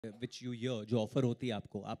which you hear, जो offer होती है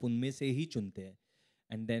आपको, आप उनमें से ही चुनते हैं.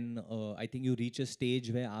 And then I think you reach a stage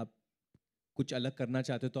वे आप कुछ अलग करना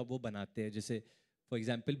चाहते हो तो आप वो बनाते हैं. जैसे फॉर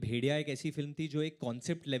एग्जांपल भेड़िया एक ऐसी फिल्म थी जो एक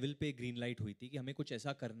कॉन्सेप्ट लेवल पे ग्रीन लाइट हुई थी कि हमें कुछ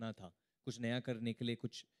ऐसा करना था, कुछ नया करने के लिए,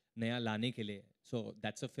 कुछ नया लाने के लिए. So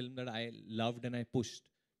that's a film that I loved and I pushed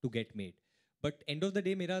to get made. But end of the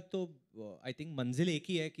day मेरा तो आई थिंक मंजिल एक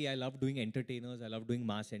ही है कि I love doing entertainers, I love doing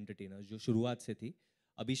mass entertainers, जो शुरुआत से थी.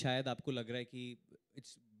 अभी शायद आपको लग रहा है कि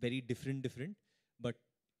इट्स वेरी डिफरेंट, बट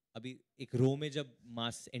अभी एक रो में जब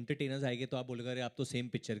मास एंटरटेनर्स आएंगे तो आप बोलेगा अरे आप तो सेम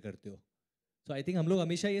पिक्चर करते हो. सो आई थिंक हम लोग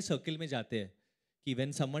हमेशा ये सर्किल में जाते हैं कि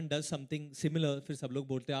when someone does something similar, फिर सब लोग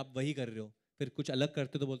बोलते हैं आप वही कर रहे हो, फिर कुछ अलग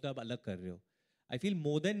करते हो तो बोलते हो आप अलग कर रहे हो. I feel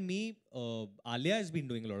more than me, Alia has been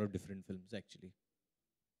doing a lot of different films actually.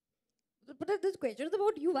 But this question is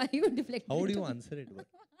about you. Why are you deflecting? How do you answer it?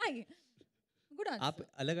 Hi. Good answer. आप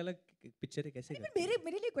अलग अलग picture कैसे नहीं, करते हैं?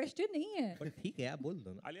 मेरे लिए question नहीं है. पर ठीक है, आप बोल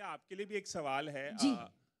दो ना. आलिया, आपके लिए भी एक सवाल है. जी.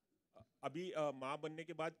 अभी माँ बनने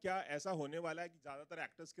के बाद क्या ऐसा होने वाला है कि ज्यादातर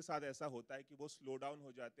एक्टर्स के साथ ऐसा होता है कि वो स्लो डाउन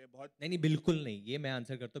हो जाते हैं, बहुत नहीं बिल्कुल नहीं, ये मैं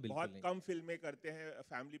आंसर करता हूँ बिल्कुल बहुत नहीं. कम फिल्में करते हैं,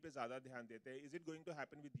 फैमिली पे ज्यादा ध्यान देते हैं. Is it going to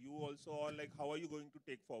happen with you also, और like how are you going to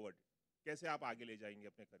take forward? कैसे आप आगे ले जाएंगे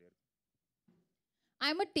अपने करियर को?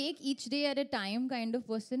 I'm a take each day at a time kind of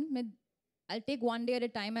person. I'll take one day at a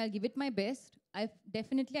time. I'll give it my best. I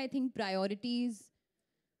think priorities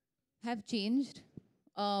have changed.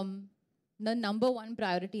 The number one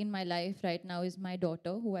priority in my life right now is my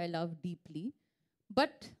daughter, who I love deeply.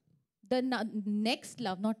 But the next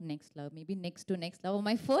love, not next love, maybe next to next love, or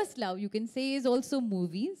my first love, you can say, is also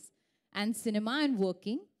movies and cinema and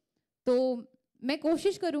working. तो मैं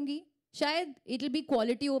कोशिश करूँगी. शायद it will be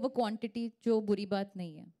quality over quantity, जो बुरी बात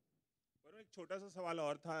नहीं है. एक छोटा सा सवाल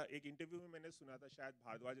और था. एक इंटरव्यू में मैंने सुना था, शायद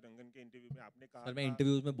भारद्वाज रंगन के इंटरव्यू में आपने कहा सर मैं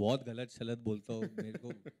इंटरव्यूज में बहुत गलत सलत बोलता हूँ, मेरे को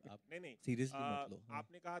आप नहीं सीरियसली मत लो.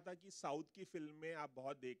 आपने कहा था कि साउथ की फिल्म में आप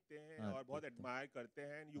बहुत देखते हैं और बहुत एडमायर करते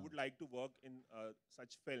हैं, and you would like to work in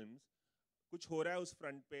such films. कुछ हो रहा है उस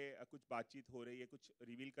फ्रंट पे, कुछ बातचीत हो रही है, कुछ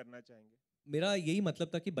रिवील करना चाहेंगे? मेरा यही मतलब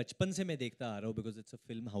था कि बचपन से मैं देखता आ रहा हूँ, because it's a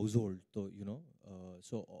film house hold, तो you know,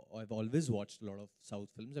 so I have always watched lot of south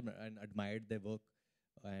films and admired their work.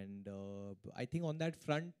 And I think on that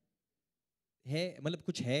front है, मतलब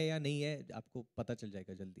कुछ है या नहीं है आपको पता चल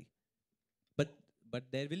जाएगा जल्दी. But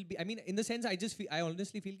there will be, I mean in the sense I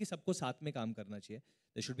honestly feel कि सबको साथ में काम करना चाहिए.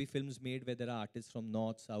 There should be films made where there are artist from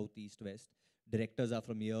north, south, east, waste, directors are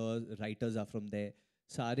from here, writers are from there,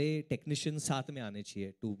 सारे technicians साथ में आने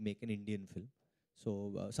चाहिए to make an Indian film.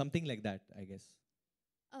 So something like that I guess.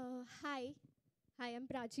 Hi, I'm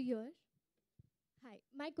Prachi here. Hi,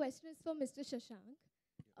 my question is for Mr. Shashank.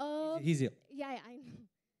 He's here. Yeah, I know.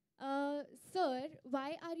 Sir, why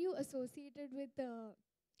are you associated with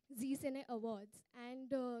Zee Cine Awards?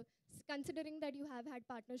 And considering that you have had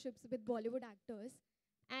partnerships with Bollywood actors,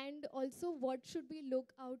 and also what should we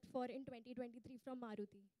look out for in 2023 from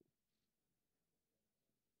Maruti?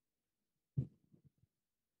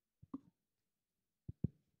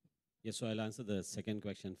 Yes, so I'll answer the second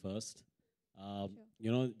question first. Sure.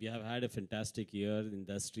 You know, we have had a fantastic year. The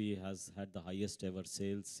industry has had the highest ever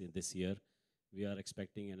sales in this year. We are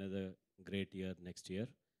expecting another great year next year.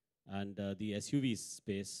 And the SUV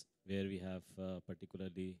space, where we have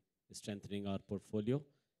particularly strengthening our portfolio,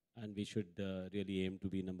 and we should really aim to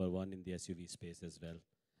be number one in the SUV space as well.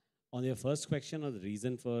 On your first question on the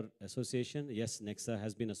reason for association, yes, Nexa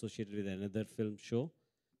has been associated with another film show.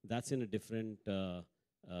 That's in a different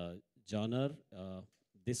genre.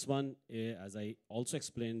 This one, as I also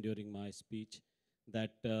explained during my speech,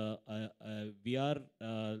 that we are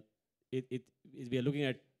looking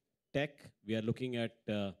at tech, we are looking at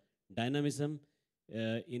dynamism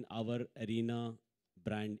in our arena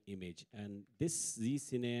brand image. And this Zee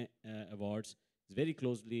Cine Awards is very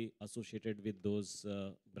closely associated with those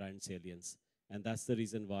brand salience. And that's the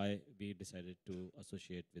reason why we decided to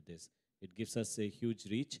associate with this. It gives us a huge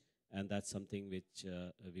reach, and that's something which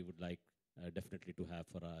we would like definitely to have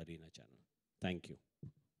for our arena channel. Thank you.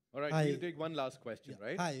 All right, Hi. we'll take one last question,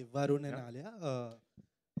 right? Hi, Varun and Alia.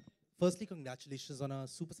 Firstly, congratulations on a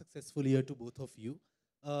super successful year to both of you.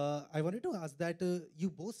 I wanted to ask that you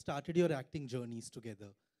both started your acting journeys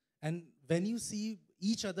together. And when you see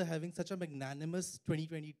each other having such a magnanimous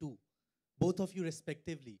 2022, both of you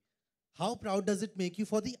respectively, how proud does it make you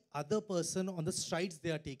for the other person on the strides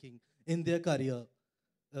they are taking in their career,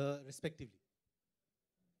 respectively?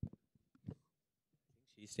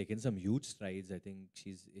 She's taken some huge strides. I think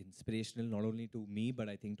she's inspirational not only to me, but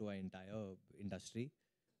I think to our entire industry,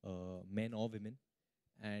 men or women.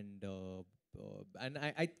 And the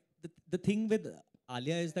thing with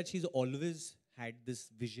Alia is that she's always had this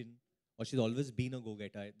vision or she's always been a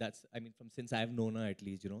go-getter. That's, I mean, from since I've known her at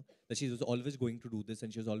least, you know, that she was always going to do this,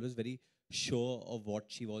 and she was always very sure of what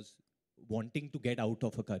she was wanting to get out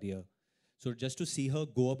of her career. So just to see her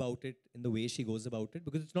go about it in the way she goes about it,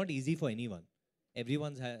 because it's not easy for anyone.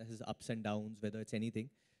 Everyone has ups and downs, whether it's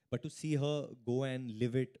anything. But to see her go and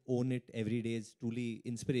live it, own it every day is truly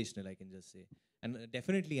inspirational, I can just say. And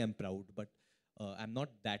definitely I'm proud, but I'm not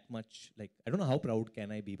that much, like, I don't know how proud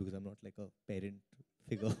can I be, because I'm not like a parent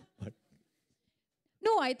figure. But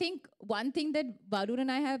No, I think one thing that Varun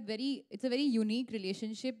and I have it's a very unique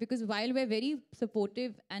relationship, because while we're very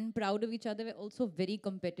supportive and proud of each other, we're also very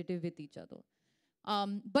competitive with each other.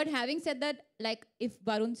 But having said that, like if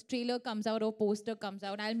Varun's trailer comes out or poster comes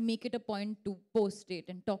out, I'll make it a point to post it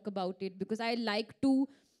and talk about it, because I like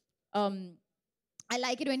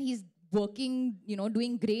it when he's working, you know,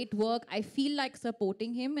 doing great work. I feel like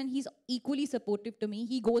supporting him, and he's equally supportive to me.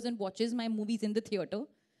 He goes and watches my movies in the theater,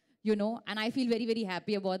 you know, and I feel very, very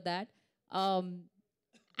happy about that.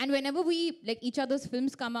 And whenever like each other's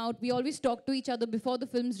films come out, we always talk to each other before the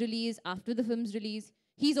film's release, after the film's release.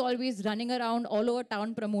 He's always running around all over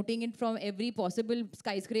town promoting it from every possible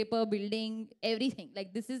skyscraper, building, everything.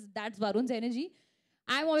 Like that's Varun's energy.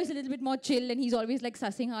 I'm always a little bit more chill, and he's always like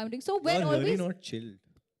sussing how I'm doing. So we're you're really always not chilled.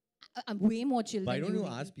 I'm way more chill. Why than don't you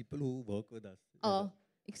Nikki. ask people who work with us?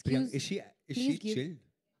 Excuse. Is she please give- chilled?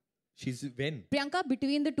 She's when? Priyanka,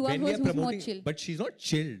 between the two When of we us, are who's more promoting, chill? but she's not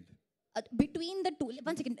chilled. Between the two,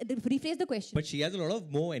 one second, rephrase the question. But she has a lot of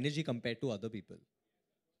more energy compared to other people.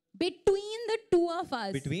 Between the two of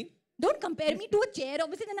us. Between? Don't compare me to a chair.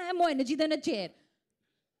 Obviously, then I have more energy than a chair.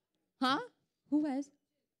 Huh? Who has?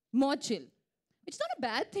 More chill. It's not a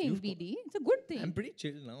bad thing, BD. It's a good thing. I'm pretty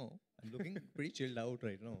chill now. I'm looking pretty chilled out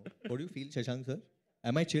right now. What do you feel, Shashank sir?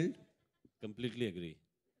 Am I chilled? Completely agree.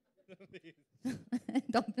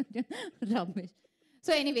 Rubbish.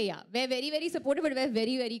 So anyway, yeah, we're very, very supportive, but we're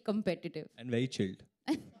very, very competitive. And very chilled.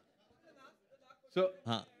 So,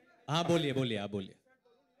 हाँ हाँ बोलिए आप बोलिए.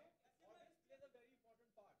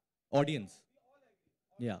 Audience.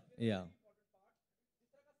 Yeah.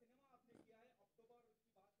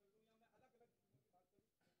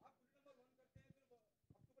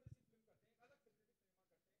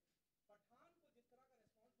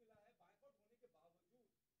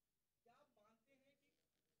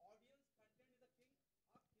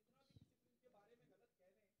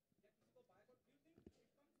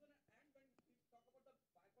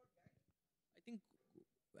 I think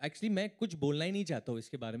actually मैं कुछ बोलना ही नहीं चाहता हूँ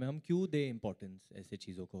इसके बारे में. हम क्यों दें इम्पोर्टेंस ऐसे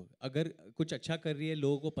चीज़ों को? अगर कुछ अच्छा कर रही है,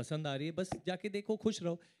 लोगों को पसंद आ रही है, बस जाके देखो, खुश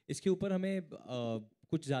रहो. इसके ऊपर हमें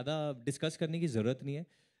कुछ ज़्यादा डिस्कस करने की ज़रूरत नहीं है.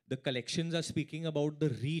 The collections are speaking about the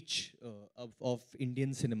reach of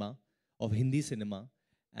Indian cinema, of Hindi cinema.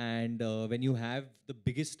 And when you have the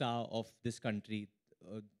biggest star of this country,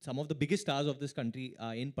 some of the biggest stars of this country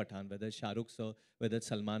are in Pathan, whether it's Shah Rukh sir, whether it's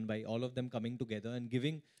Salman bhai, all of them coming together and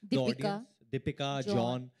giving the audience, Deepika,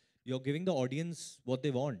 John, you're giving the audience what they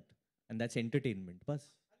want, and that's entertainment. बस.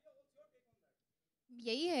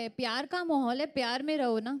 यही है, प्यार का माहौल है, प्यार में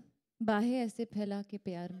रहो ना, बाहें ऐसे फैला के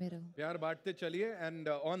प्यार में रहो. प्यार बांटते चलिए. And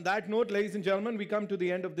on that note, ladies and gentlemen, we come to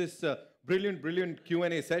the end of this brilliant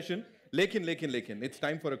Q&A session. लेकिन it's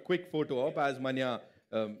time for a quick photo op, as Manya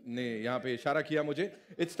ने यहाँ पे इशारा किया मुझे.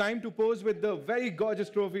 It's time to pose with the very gorgeous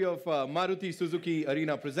trophy of Maruti Suzuki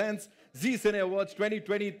Arena presents Zee Cine Awards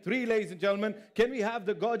 2023, ladies and gentlemen. Can we have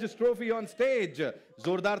the gorgeous trophy on stage?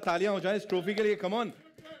 जोरदार तालियां हो जाएं इस trophy के लिए. Come on.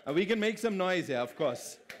 We can make some noise here, of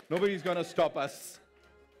course. Nobody's going to stop us.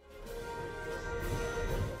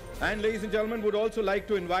 And ladies and gentlemen, would also like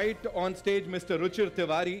to invite on stage Mr. Ruchir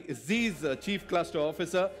Tiwari, Zee's Chief Cluster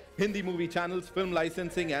Officer, Hindi Movie Channels, Film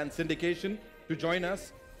Licensing and Syndication, to join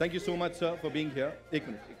us. Thank you so much, sir, for being here. एक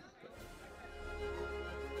minute.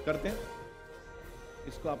 करते हैं?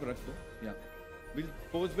 इसको आप रख दो. Yeah. We'll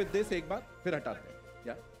pose with this एक बार, फिर हटाते हैं.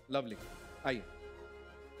 Yeah. Lovely. आइए.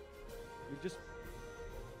 We'll just.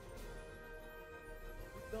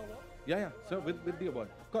 Yeah, sir, with the award.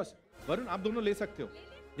 Of course. Varun, आप दोनों ले सकते हो.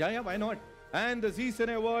 Yeah, why not? And the Zee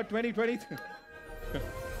Cine Award 2023.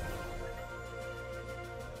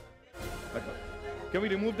 Can we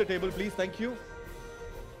remove the table, please? Thank you.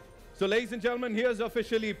 So, ladies and gentlemen, here's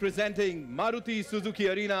officially presenting Maruti Suzuki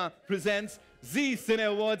Arena presents Zee Cine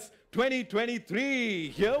Awards 2023.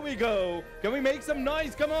 Here we go. Can we make some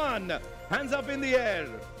noise? Come on. Hands up in the air.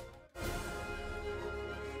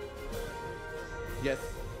 Yes.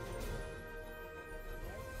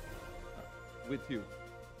 With you.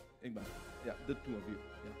 Yeah, the two of you.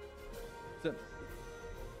 Yeah. Sir,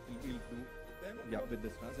 we'll do with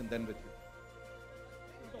this class and then with you.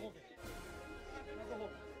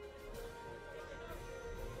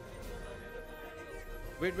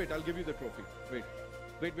 Wait, I'll give you the trophy. Wait,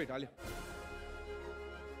 Alia.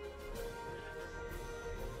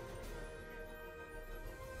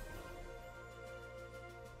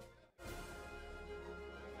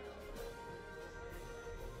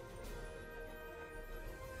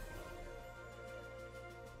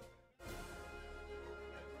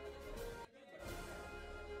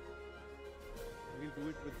 We'll do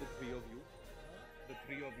it with the three of you. The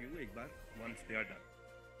three of you, एक बार, once they are done.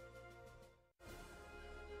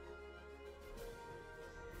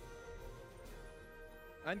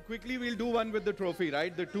 And quickly we'll do one with the trophy,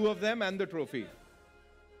 right? The two of them and the trophy.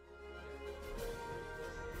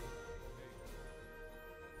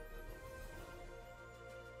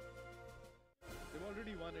 They've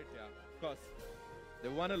already won it, yeah, of course.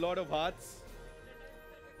 They've won a lot of hearts.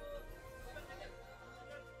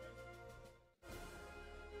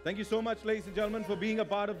 Thank you so much, ladies and gentlemen, for being a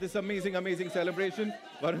part of this amazing, amazing celebration.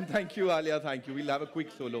 Varun, thank you. Alia, thank you. We'll have a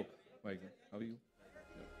quick solo. How are you?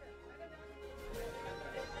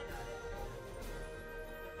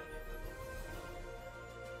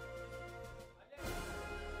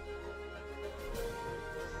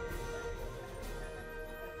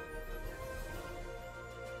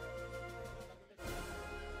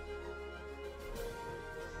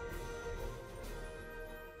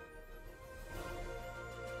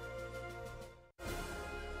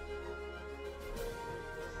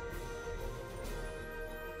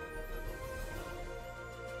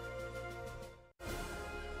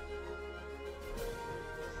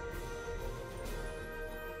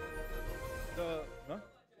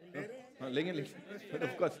 Lenger.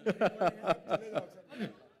 Of course.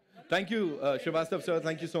 Thank you, Srivastav sir.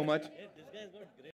 Thank you so much.